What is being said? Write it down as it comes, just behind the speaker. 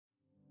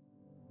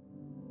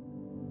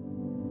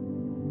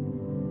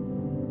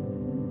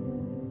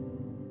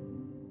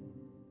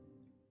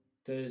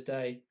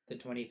Thursday, the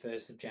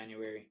 21st of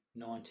January,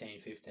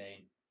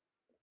 1915.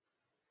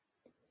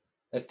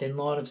 A thin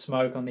line of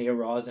smoke on the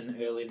horizon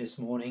early this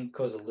morning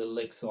caused a little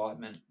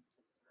excitement.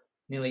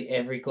 Nearly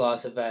every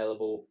glass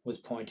available was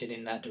pointed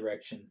in that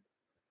direction.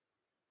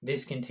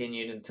 This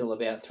continued until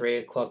about 3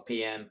 o'clock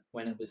p.m.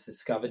 when it was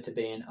discovered to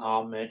be an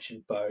armed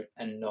merchant boat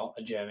and not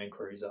a German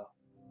cruiser.